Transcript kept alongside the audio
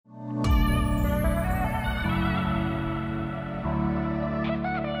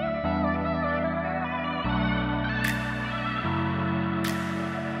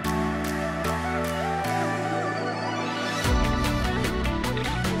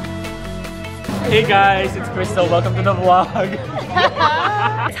Hey guys, it's Crystal. Welcome to the vlog.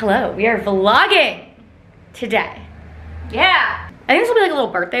 Hello, we are vlogging today. Yeah. I think this will be like a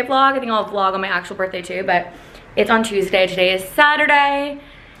little birthday vlog. I think I'll vlog on my actual birthday too, but it's on Tuesday. Today is Saturday.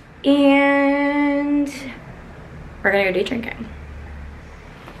 And we're gonna go day drinking.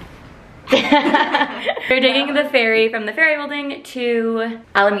 We're taking the ferry from the ferry building to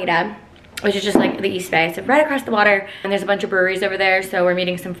Alameda, which is just like the East Bay. So right across the water. And there's a bunch of breweries over there. So we're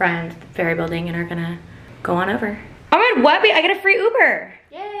meeting some friends at the ferry building and are gonna go on over. Oh my God, what? Wait, I got a free Uber.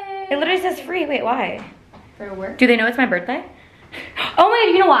 Yay. It literally says free. Wait, why? For work? Do they know it's my birthday? Oh my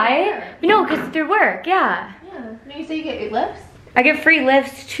God, you know why? No, because through work, yeah. Yeah. No, you say you get lifts? I get free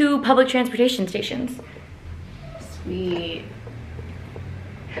lifts to public transportation stations. Sweet.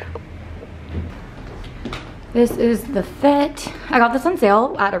 This is the fit. I got this on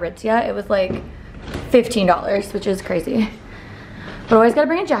sale at Aritzia. It was like $15, which is crazy. But always gotta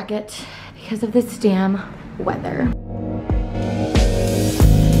bring a jacket because of this damn weather.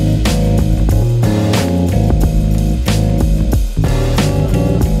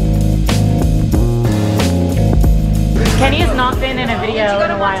 Kenny has not been in a video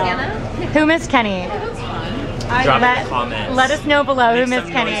in a while. Who missed Kenny? Drop a comment. Let us know below who missed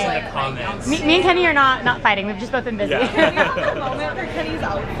Kenny. In the comments. Me and Kenny are not fighting. We've just both been busy. Can we have a moment for Kenny's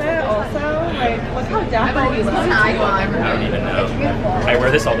outfit also? Like, look how dapper he looks. I don't even know. I wear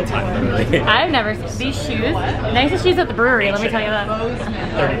this all the time, literally. I've never seen these shoes. Nicest shoes at the brewery, let me tell you that.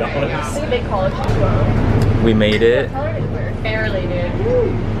 $30. Big college shoes. We made it. Barely,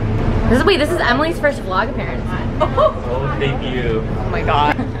 dude. This is Emily's first vlog appearance. Oh, thank you. Oh my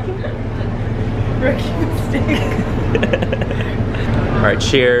God. Rookie mistake. Alright,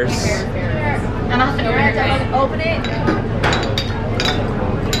 cheers. I'm gonna have to open it. Open it.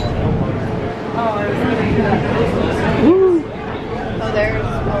 Oh, there's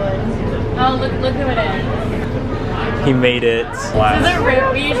one. Oh, look who it is. He made it. This is a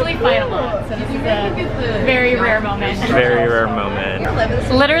rare, we usually fight a lot, so this is a very rare moment. Very rare moment.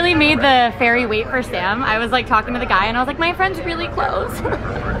 Literally made the ferry wait for Sam. I was like talking to the guy and I was like, my friend's really close.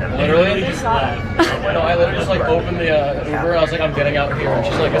 Literally just left. No, I literally just like opened the Uber. I was like, I'm getting out here, and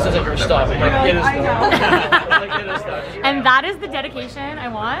she's like, this isn't your stuff. I'm like, it is stuff. I'm like, it is stuff. And that is the dedication I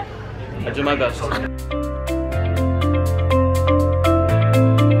want. I do my best.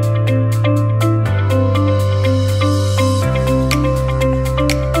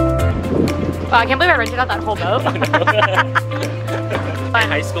 Wow, I can't believe I rented out that whole boat. In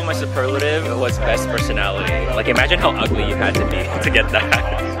high school, my superlative was best personality. Like, imagine how ugly you had to be to get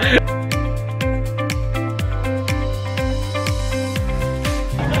that.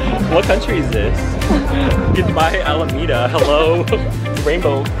 What country is this? Goodbye, Alameda. Hello,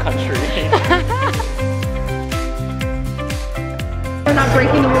 rainbow country. We're not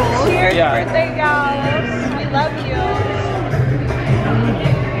breaking the rules. Cheers, Yeah. birthday gals. We love you.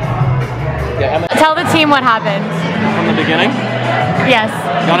 Yeah, Tell the team what happened. from the beginning. Yes.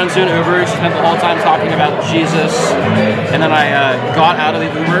 Got into an Uber. She spent the whole time talking about Jesus, and then I got out of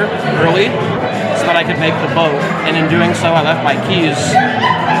the Uber early so that I could make the boat. And in doing so, I left my keys,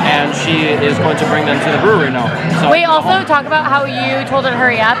 and she is going to bring them to the brewery now. So Wait, also talk about how you told her to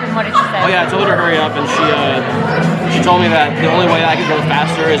hurry up and what did she say? Oh yeah, I told her to hurry up, and she told me that the only way I could go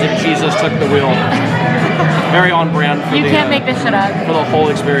faster is if Jesus took the wheel. Very on brand for You can't make this shit up. for the whole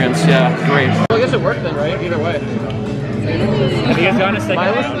experience. Yeah, great. Well, I guess it worked then, right? Either way. Have you guys gotten a second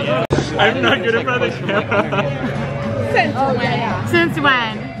one? Yeah. I'm not good in front of the camera. Since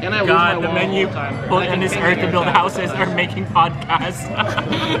when? And I lose God, my the wall men you all the time. put on this earth to build houses are making podcasts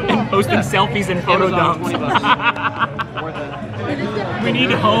and posting selfies and photo Amazon, dumps. 20 bucks. Worth it. We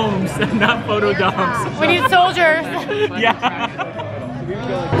need homes, not photo dumps. We need soldiers. Yeah.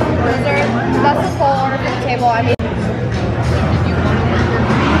 That's the full order for the table. I mean,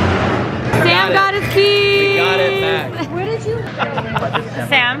 Sam got his keys. Got it back. where did you?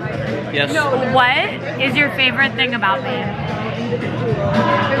 Sam, Yes. what is your favorite thing about me?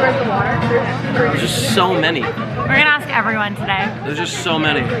 Where's the water? There's just so many. We're gonna ask everyone today. There's just so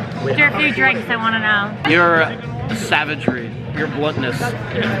many. There are a few drinks I want to know. Your savagery, your bluntness. I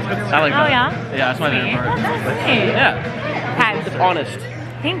like that. Oh yeah? Yeah, that's my favorite part. That's sweet. Yeah, it's Okay, honest.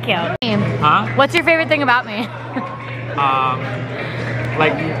 thank you. Huh? What's your favorite thing about me?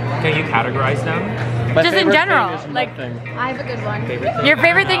 Like, can you categorize them? My Just in favorite general, thing is like- nothing. I have a good one. Favorite thing? Your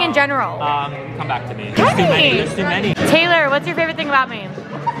favorite thing in general. Come back to me. There's too many. There's too many. Taylor, what's your favorite thing about me?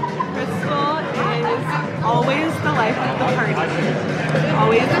 Crystal is always the life of the party.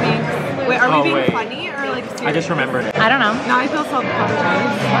 Always makes. Wait, are we being funny or like I just remembered it. I don't know. Now I feel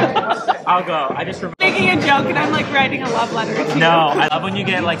self-conscious. I'll go. I just remembered. Making a joke and I'm like writing a love letter to you. No, I love when you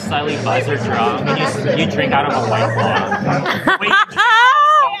get like slightly buzzed or drunk and you drink out of a white claw. Wait,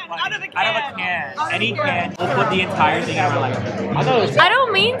 Out of a can. Out of a can. Any can. We'll put the entire thing in our like. I thought it was. I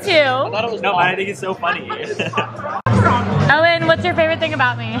don't mean I to. thought it was. No, I think it's so funny. Owen, what's your favorite thing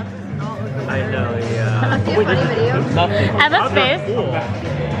about me? I know, yeah. Nothing. Emma's face.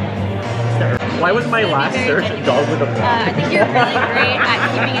 Why was my last search a dog with a ball? I think you're really great at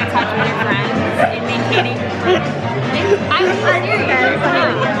keeping in touch with your friends and maintaining. I'm serious.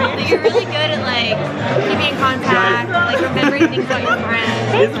 You're really good at like keeping in contact, like remembering things about your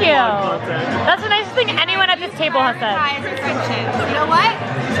friends. Thank you. That's the nicest thing anyone at this table has said. You know what?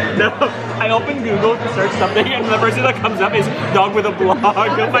 No, I opened Google to search something and the first thing that comes up is dog with a blog.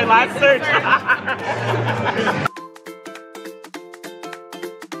 That's my last search.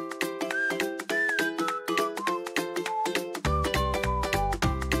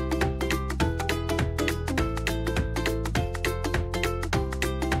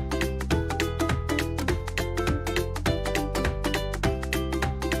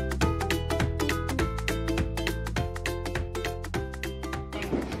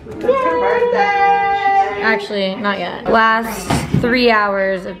 Actually, not yet. Last 3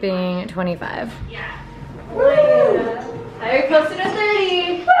 hours of being 25. Very close to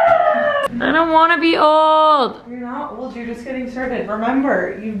 30. I don't want to be old. You're not old, you're just getting started.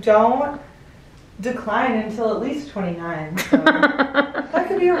 Remember, you don't decline until at least 29. So that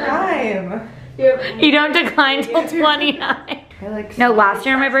could be a rhyme. You don't decline till 29. No, last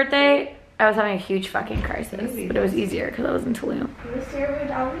year on my birthday, I was having a huge fucking crisis, but it was easier because I was in Tulum.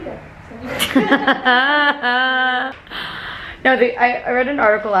 No, I read an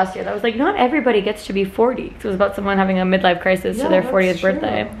article last year that was like, not everybody gets to be 40. So it was about someone having a midlife crisis to their 40th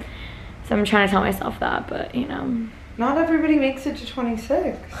birthday. So I'm trying to tell myself that, but you know. Not everybody makes it to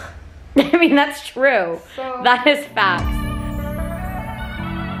 26. I mean, that's true. So that is facts.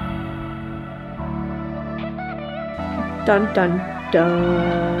 dun dun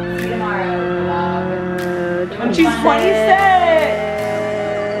dun. Tomorrow. When she's 26.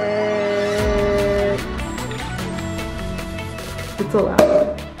 It's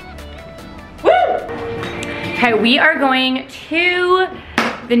allowed. Okay, we are going to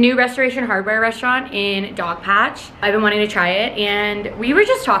the new Restoration Hardware restaurant in Dogpatch. I've been wanting to try it, and we were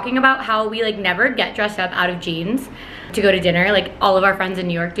just talking about how we like never get dressed up out of jeans to go to dinner. Like all of our friends in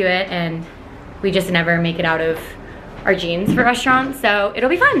New York do it, and we just never make it out of our jeans for restaurants, so it'll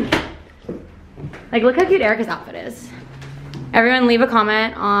be fun. Like look how cute Erica's outfit is. Everyone leave a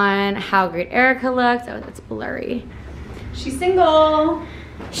comment on how great Erica looks. Oh, that's blurry. She's single.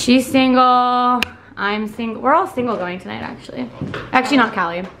 She's single. I'm single. We're all single going tonight, actually. Actually, not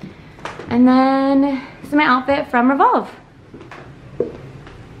Callie. And then this is my outfit from Revolve.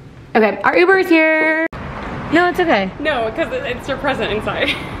 Okay, our Uber is here. No, it's okay. No, because it's your present inside.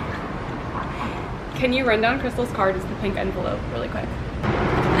 Can you run down Crystal's card as the pink envelope really quick?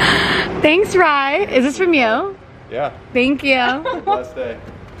 Thanks, Rye. Is this from you? Yeah. Thank you. Last day.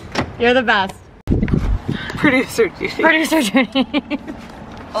 You're the best. Producer duty. Producer duty.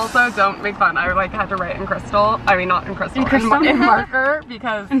 Also, don't make fun. I like had to write in crystal. I mean, not in crystal. In crystal? In marker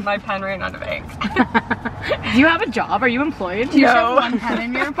because my pen ran out of ink. Do you have a job? Are you employed? Do you have one pen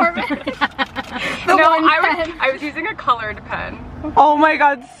in your apartment? I was using a colored pen. Oh my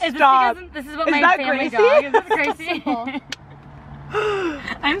god, Is stop. this is what Is my that family Gracie? dog is. This Gracie?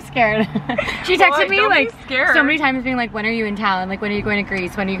 I'm scared. She texted me don't be like scared. so many times being like, when are you in town? Like, when are you going to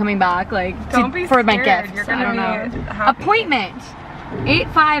Greece? When are you coming back? Like, Don't be for my scared. gift. You're So I don't gonna know. be happy. Appointment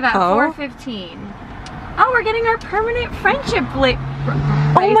 8/5 at 4:15. Oh, we're getting our permanent friendship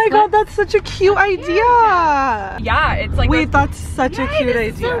Oh my god, that's such a cute idea. Yeah, it's like Wait, that's such a cute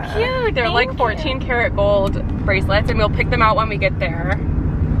idea. So cute. they're like 14 karat gold bracelets, and we'll pick them out when we get there.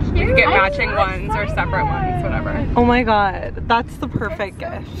 You can get matching ones or separate ones, whatever. Oh my god, that's the perfect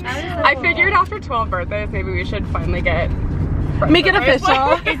gift. I figured after 12 birthdays, maybe we should finally get Make it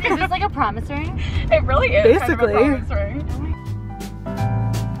official. Is this like a promise ring? It really is Basically. kind of a promise ring.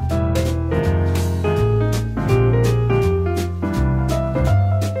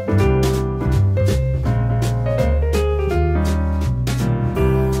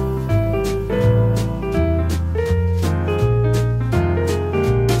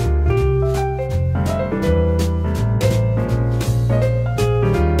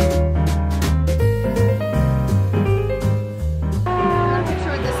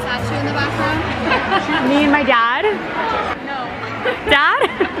 Picture with the statue in the background. Me and my dad? No. Dad?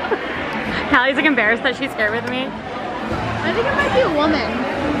 Callie's like embarrassed that she's scared with me. I think it might be a woman.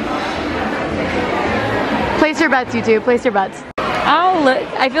 Place your bets, you two. Place your bets. Oh, look.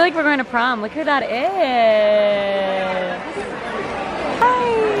 I feel like we're going to prom. Look who that is. Hi.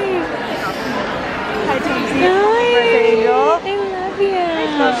 Hi, Jonesy. Hi. I love you. I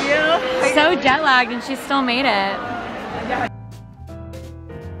love you. So jet lagged and she still made it.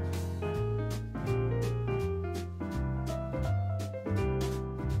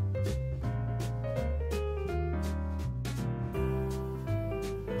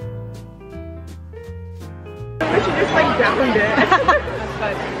 She just like downed it.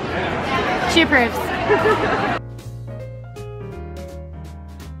 She approves.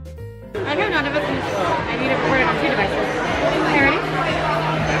 I know none of us can. I need to record it on 2 devices. Okay, ready?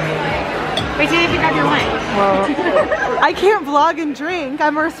 Wait till you pick up your wine. I can't vlog and drink.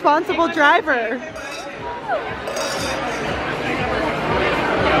 I'm a responsible driver.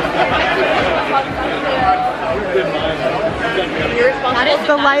 That is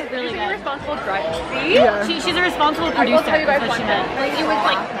The light. really good. Responsible driver. See? Yeah. She's a responsible producer. I'll tell you guys That's what one she thing. meant. Like, it was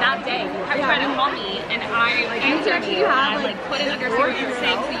like that day. You kept trying to call me, and I answered you, and I like couldn't understand what you were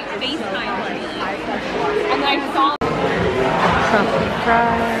saying, so you FaceTimed me. And then I saw.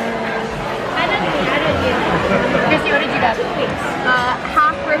 Chrissy, what did you get?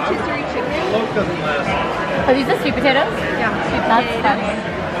 Half rotisserie chicken. Are these the sweet potatoes? Yeah. That's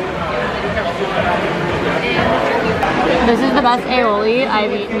This is the best aioli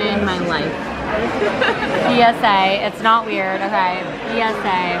I've eaten in my life. PSA. It's not weird. Okay.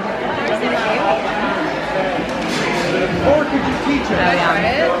 PSA. Or could you teach her? Oh, yeah.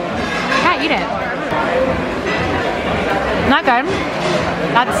 Yeah, eat it. Not good.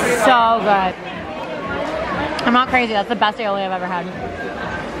 That's so good. I'm not crazy. That's the best aioli I've ever had.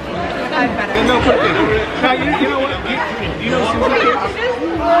 No, now you know what? You know Susie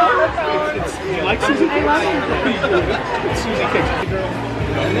cakes? Do you like Susie cakes? I love Susie Susie cakes.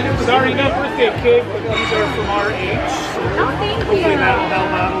 And then it was already got birthday cake, but these are from our age. Oh, thank you. Hopefully that'll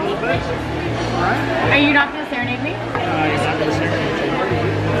help out a little bit. Alright? Are you not going to serenade me? You're not going to say anything.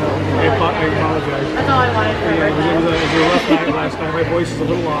 I apologize. That's all I wanted for your It was birthday. a rough night last night. My voice is a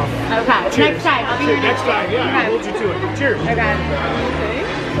little off. Okay. Cheers. Next time. I'll be here Next time, yeah. Okay. I'll hold you to it. Cheers. Okay.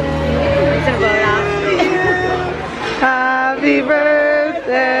 We're gonna blow it out. Happy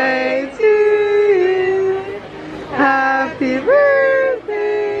birthday to you. Happy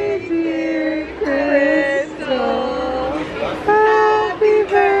birthday, dear Crystal. Happy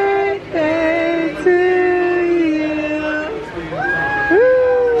birthday to you. Woo.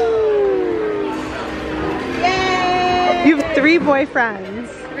 Yay! You have 3 boyfriends.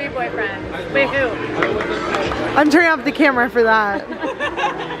 3 boyfriends. Wait, who? I'm turning off the camera for that.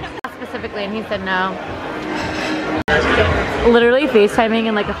 Specifically, and he said no. Literally FaceTiming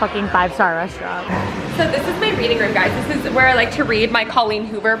in like a fucking 5-star restaurant. So this is my reading room, guys. This is where I like to read my Colleen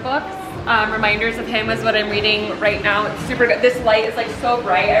Hoover books. Reminders of Him is what I'm reading right now. It's super good. This light is like so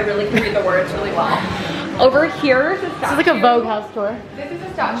bright. I really can read the words really well. Over here is a statue. This is like a Vogue house tour. This is a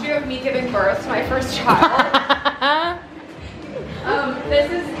statue of me giving birth to my first child. This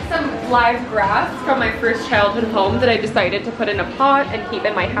is some live grass from my first childhood home that I decided to put in a pot and keep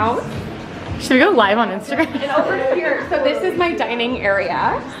in my house. Should we go live on Instagram? And over here, so this is my dining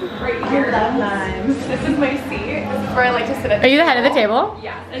area. Right here. This is my seat. This is where I like to sit at. Are you the head of the table?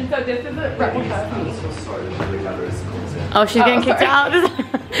 Yes. And so this is a replica of me. Oh, she's getting kicked out.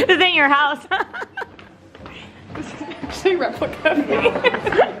 This ain't your house. Actually, replica of me.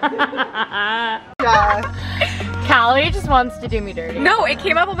 Yeah. Callie just wants to do me dirty. No, it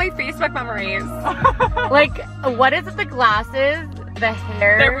came up on my Facebook memories. Like, what is it? The glasses, the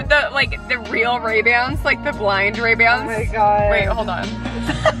hair. They're the real Ray-Bans, like the blind Ray-Bans. Oh my god. Wait, hold on.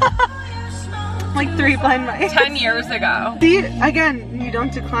 Like 3 blind mice. 10 years ago. See, again, you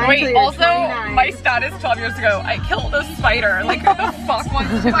don't decline till Wait, you're also, 29. my status 12 years ago, I killed a spider. Like, who the fuck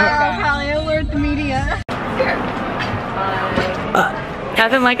wants to do that? Callie, alert the media.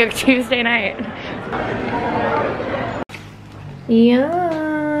 Nothing like a Tuesday night.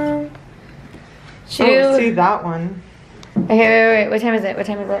 Yeah. Oh, see that one. Okay, wait. What time is it? What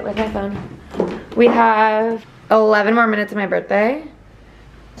time is it? Where's my phone? We have 11 more minutes of my birthday.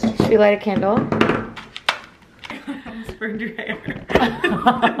 Should we light a candle? Almost burned your hair.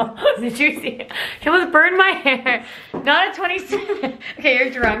 Did you see? She almost burned my hair. Not at 27. Okay, you're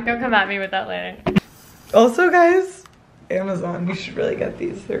drunk. Don't come at me with that later. Also, guys, Amazon, you should really get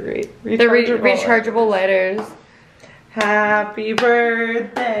these. They're great. The rechargeable lighters. Happy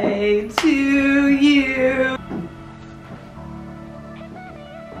birthday to you.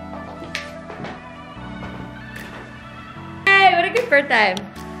 Hey, what a good birthday.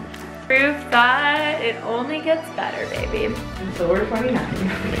 Proof that it only gets better, baby. Until we're 29.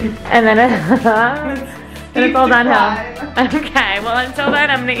 And then And it's all Steep downhill. decline. Okay, well until then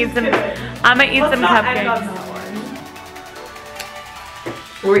I'm gonna eat some cupcakes.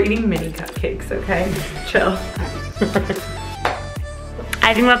 We're eating mini cupcakes, okay? Chill.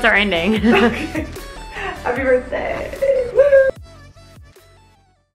 I think that's our ending. Happy birthday.